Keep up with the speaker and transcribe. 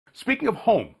Speaking of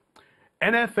home,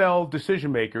 NFL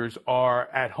decision makers are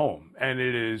at home, and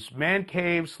it is man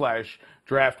cave slash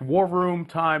draft war room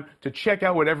time to check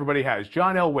out what everybody has.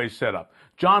 John Elway's set up,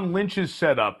 John Lynch's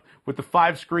set up with the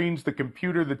 5 screens, the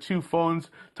computer, the 2 phones,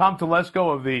 Tom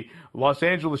Telesco of the Los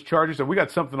Angeles Chargers, and we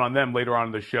got something on them later on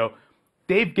in the show.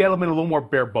 Dave Gettleman, a little more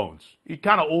bare bones. He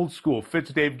kind of old school,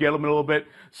 fits Dave Gettleman a little bit.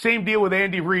 Same deal with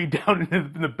Andy Reid down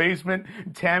in the basement.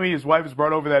 Tammy, his wife, has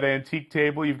brought over that antique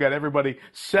table. You've got everybody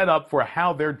set up for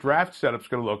how their draft setup's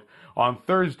going to look on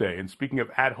Thursday. And speaking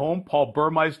of at home, Paul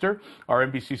Burmeister, our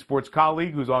NBC Sports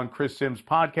colleague, who's on Chris Sims'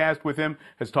 podcast with him,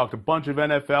 has talked a bunch of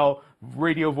NFL,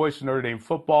 radio voice of Notre Dame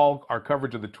football, our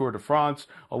coverage of the Tour de France,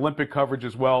 Olympic coverage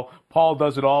as well. Paul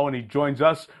does it all, and he joins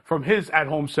us from his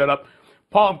at-home setup.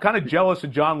 Paul, I'm kind of jealous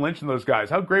of John Lynch and those guys.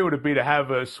 How great would it be to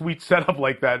have a sweet setup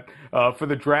like that for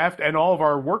the draft and all of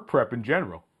our work prep in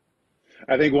general?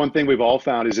 I think one thing we've all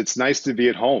found is it's nice to be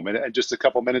at home. And just a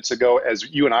couple minutes ago,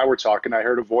 as you and I were talking, I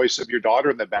heard a voice of your daughter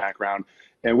in the background,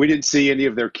 and we didn't see any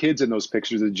of their kids in those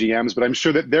pictures of the GMs, but I'm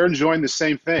sure that they're enjoying the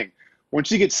same thing.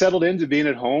 Once you get settled into being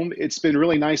at home, it's been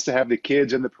really nice to have the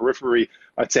kids in the periphery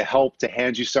to help, to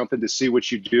hand you something, to see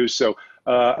what you do. So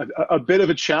a bit of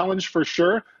a challenge for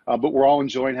sure, but we're all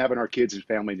enjoying having our kids and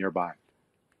family nearby.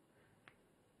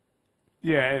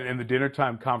 Yeah, and the dinner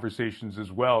time conversations as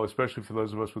well, especially for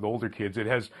those of us with older kids. It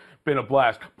has been a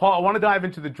blast. Paul, I want to dive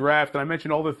into the draft, and I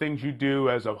mentioned all the things you do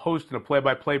as a host and a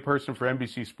play-by-play person for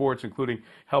NBC Sports, including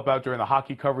help out during the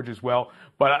hockey coverage as well.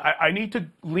 But I need to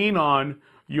lean on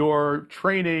your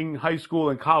training, high school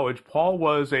and college. Paul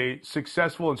was a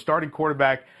successful and starting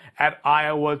quarterback at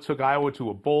Iowa, took Iowa to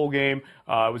a bowl game,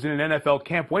 was in an NFL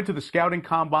camp, went to the scouting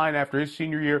combine after his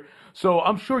senior year. So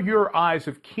I'm sure your eyes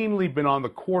have keenly been on the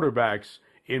quarterbacks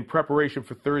in preparation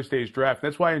for Thursday's draft.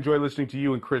 That's why I enjoy listening to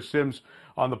you and Chris Sims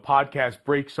on the podcast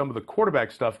break some of the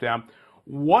quarterback stuff down.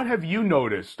 What have you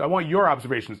noticed? I want your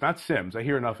observations, not Sims. I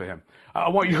hear enough of him. I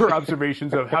want your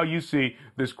observations of how you see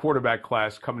this quarterback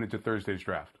class coming into Thursday's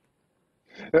draft.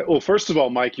 Well, first of all,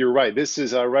 Mike, you're right. This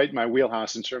is right in my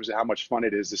wheelhouse in terms of how much fun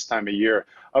it is this time of year.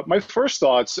 My first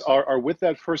thoughts are with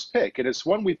that first pick, and it's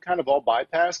one we've kind of all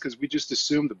bypassed because we just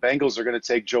assume the Bengals are going to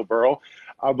take Joe Burrow.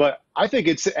 But I think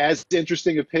it's as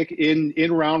interesting a pick in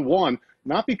round one,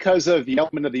 not because of the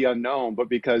element of the unknown, but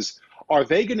because are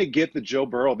they going to get the Joe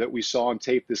Burrow that we saw on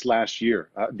tape this last year?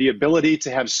 The ability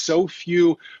to have so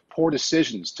few poor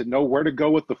decisions, to know where to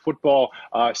go with the football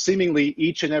seemingly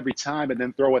each and every time and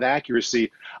then throw with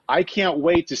accuracy. I can't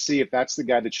wait to see if that's the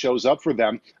guy that shows up for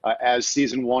them as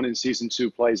season 1 and season 2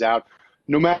 plays out,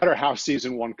 no matter how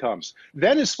season 1 comes.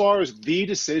 Then as far as the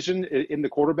decision in the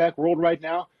quarterback world right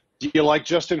now, do you like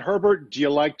Justin Herbert? Do you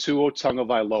like Tua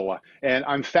Tagovailoa? And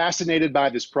I'm fascinated by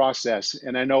this process.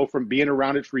 And I know from being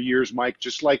around it for years, Mike,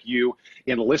 just like you,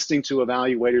 in listening to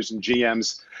evaluators and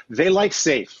GMs, they like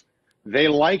safe. They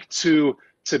like to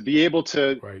be able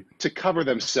to cover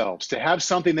themselves, to have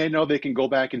something they know they can go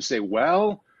back and say,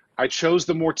 well, I chose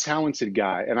the more talented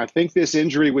guy. And I think this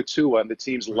injury with Tua and the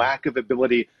team's lack of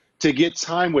ability to get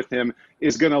time with him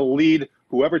is going to lead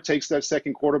whoever takes that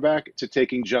second quarterback to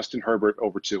taking Justin Herbert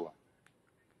over Tua.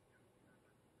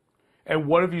 And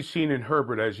what have you seen in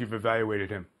Herbert as you've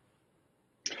evaluated him?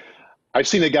 I've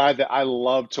seen a guy that I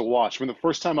love to watch. From the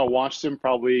first time I watched him,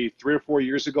 probably 3 or 4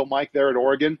 years ago, Mike, there at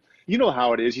Oregon, you know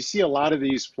how it is. You see a lot of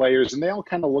these players, and they all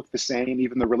kind of look the same,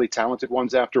 even the really talented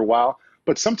ones after a while.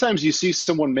 But sometimes you see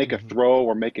someone make a throw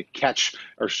or make a catch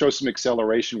or show some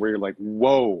acceleration where you're like,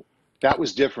 whoa, that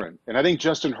was different. And I think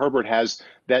Justin Herbert has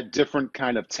that different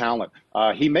kind of talent.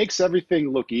 He makes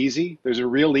everything look easy. There's a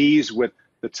real ease with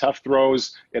the tough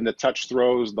throws and the touch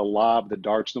throws, the lob, the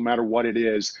darts, no matter what it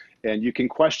is. And you can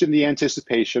question the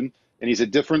anticipation. And he's a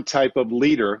different type of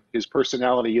leader. His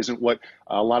personality isn't what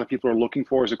a lot of people are looking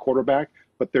for as a quarterback.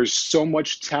 But there's so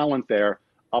much talent there,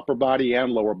 upper body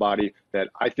and lower body, that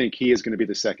I think he is going to be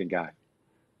the second guy.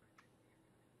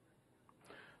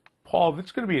 Paul, this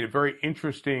is going to be a very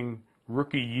interesting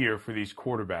rookie year for these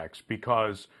quarterbacks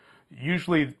because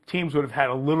usually teams would have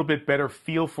had a little bit better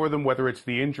feel for them, whether it's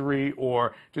the injury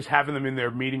or just having them in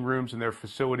their meeting rooms and their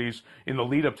facilities in the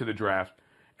lead up to the draft.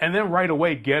 And then right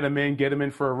away, get them in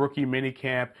for a rookie mini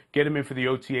camp, get them in for the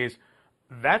OTAs.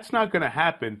 That's not going to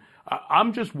happen.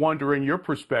 I'm just wondering your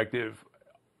perspective.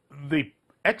 The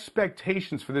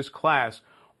expectations for this class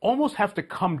almost have to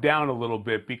come down a little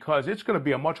bit because it's going to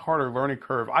be a much harder learning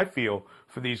curve, I feel,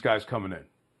 for these guys coming in.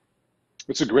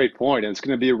 It's a great point, and it's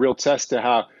going to be a real test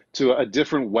to a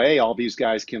different way all these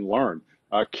guys can learn.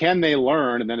 Can they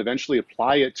learn and then eventually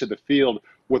apply it to the field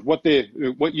with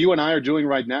what you and I are doing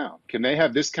right now? Can they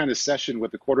have this kind of session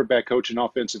with the quarterback coach and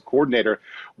offensive coordinator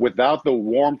without the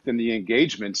warmth and the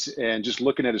engagement and just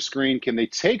looking at a screen? Can they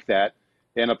take that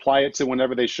and apply it to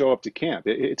whenever they show up to camp?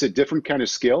 It's a different kind of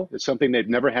skill. It's something they've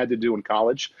never had to do in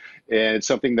college, and it's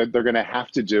something that they're going to have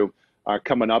to do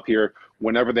coming up here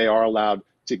whenever they are allowed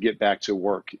to get back to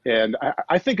work. And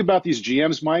I think about these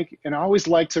GMs, Mike, and I always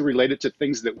like to relate it to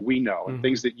things that we know and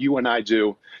things that you and I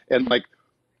do. And like,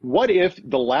 what if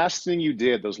the last thing you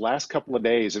did those last couple of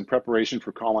days in preparation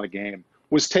for calling a game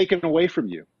was taken away from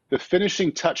you? The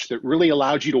finishing touch that really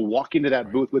allowed you to walk into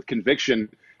that booth with conviction.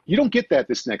 You don't get that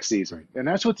this next season. And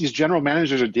that's what these general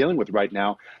managers are dealing with right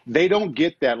now. They don't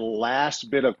get that last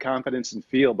bit of confidence and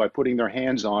feel by putting their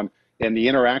hands on and the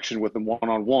interaction with them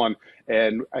one-on-one.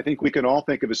 And I think we can all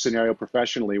think of a scenario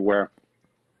professionally where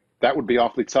that would be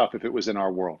awfully tough if it was in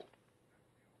our world.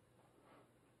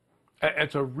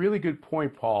 It's a really good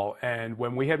point, Paul. And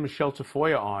when we had Michelle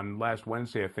Tafoya on last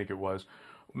Wednesday, I think it was,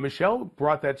 Michelle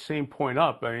brought that same point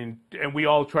up. I mean, and we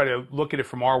all try to look at it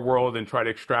from our world and try to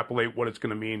extrapolate what it's going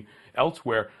to mean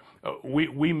elsewhere.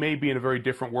 We may be in a very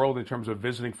different world in terms of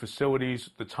visiting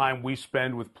facilities, the time we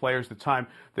spend with players, the time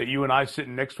that you and I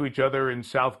sitting next to each other in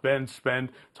South Bend spend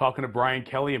talking to Brian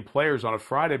Kelly and players on a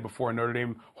Friday before a Notre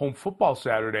Dame home football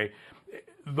Saturday.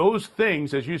 Those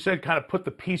things, as you said, kind of put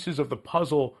the pieces of the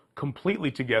puzzle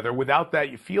completely together. Without that,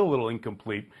 you feel a little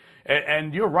incomplete.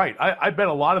 And you're right. I bet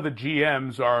a lot of the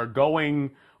GMs are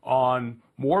going on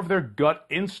more of their gut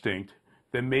instinct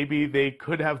than maybe they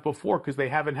could have before because they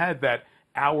haven't had that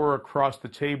hour across the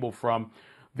table from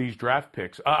these draft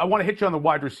picks. I want to hit you on the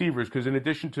wide receivers because in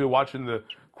addition to watching the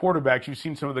quarterbacks, you've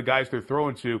seen some of the guys they're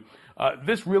throwing to.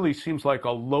 This really seems like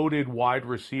a loaded wide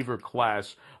receiver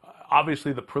class.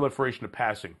 Obviously, the proliferation of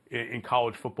passing in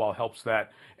college football helps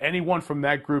that. Anyone from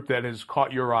that group that has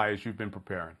caught your eye as you've been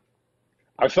preparing?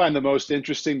 I find the most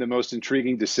interesting, the most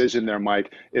intriguing decision there,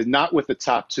 Mike, is not with the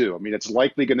top two. I mean, it's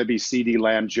likely going to be CeeDee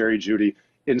Lamb, Jerry Jeudy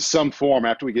in some form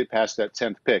after we get past that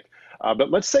 10th pick.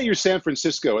 But let's say you're San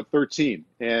Francisco at 13,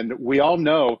 and we all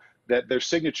know that their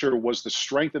signature was the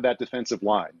strength of that defensive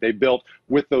line they built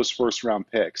with those first-round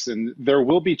picks. And there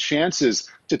will be chances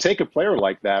to take a player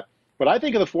like that. But I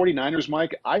think of the 49ers,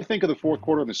 Mike, I think of the fourth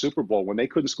quarter of the Super Bowl when they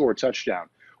couldn't score a touchdown.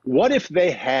 What if they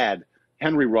had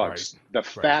Henry Ruggs, the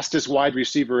fastest wide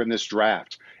receiver in this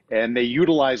draft, and they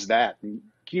utilized that? Can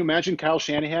you imagine Kyle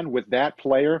Shanahan with that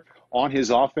player on his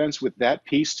offense, with that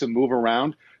piece to move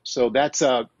around? So that's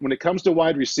when it comes to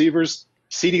wide receivers,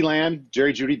 CeeDee Lamb,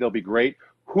 Jerry Jeudy, they'll be great.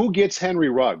 Who gets Henry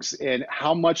Ruggs, and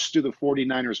how much do the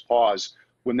 49ers pause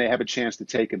when they have a chance to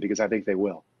take him? Because I think they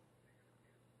will.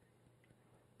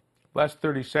 Last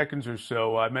 30 seconds or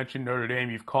so, I mentioned Notre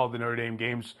Dame. You've called the Notre Dame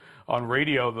games on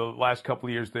radio the last couple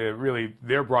of years,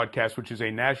 their broadcast, which is a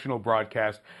national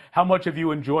broadcast. How much have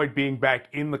you enjoyed being back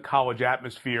in the college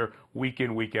atmosphere week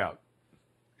in, week out?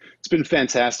 It's been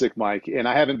fantastic, Mike. And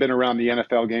I haven't been around the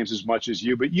NFL games as much as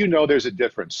you, but you know there's a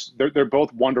difference. They're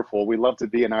both wonderful. We love to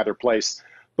be in either place.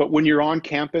 But when you're on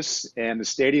campus and the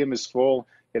stadium is full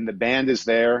and the band is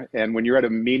there, and when you're at a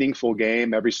meaningful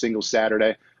game every single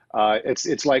Saturday,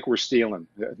 it's like we're stealing.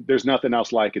 There's nothing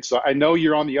else like it. So I know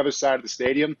you're on the other side of the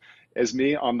stadium as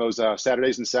me on those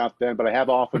Saturdays in South Bend, but I have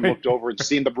often looked over and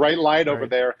seen the bright light over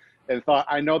there and thought,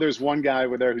 I know there's one guy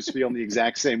over there who's feeling the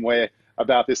exact same way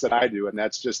about this that I do, and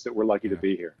that's just that we're lucky to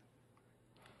be here.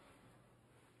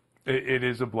 It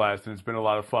is a blast, and it's been a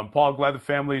lot of fun. Paul, glad the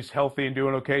family's healthy and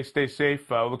doing okay. Stay safe.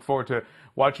 Look forward to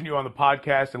watching you on the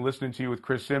podcast and listening to you with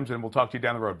Chris Sims, and we'll talk to you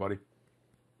down the road, buddy.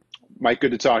 Mike,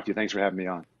 good to talk to you. Thanks for having me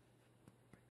on.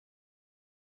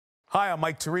 Hi, I'm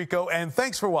Mike Tirico, and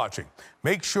thanks for watching.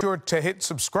 Make sure to hit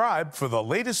subscribe for the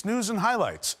latest news and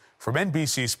highlights from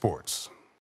NBC Sports.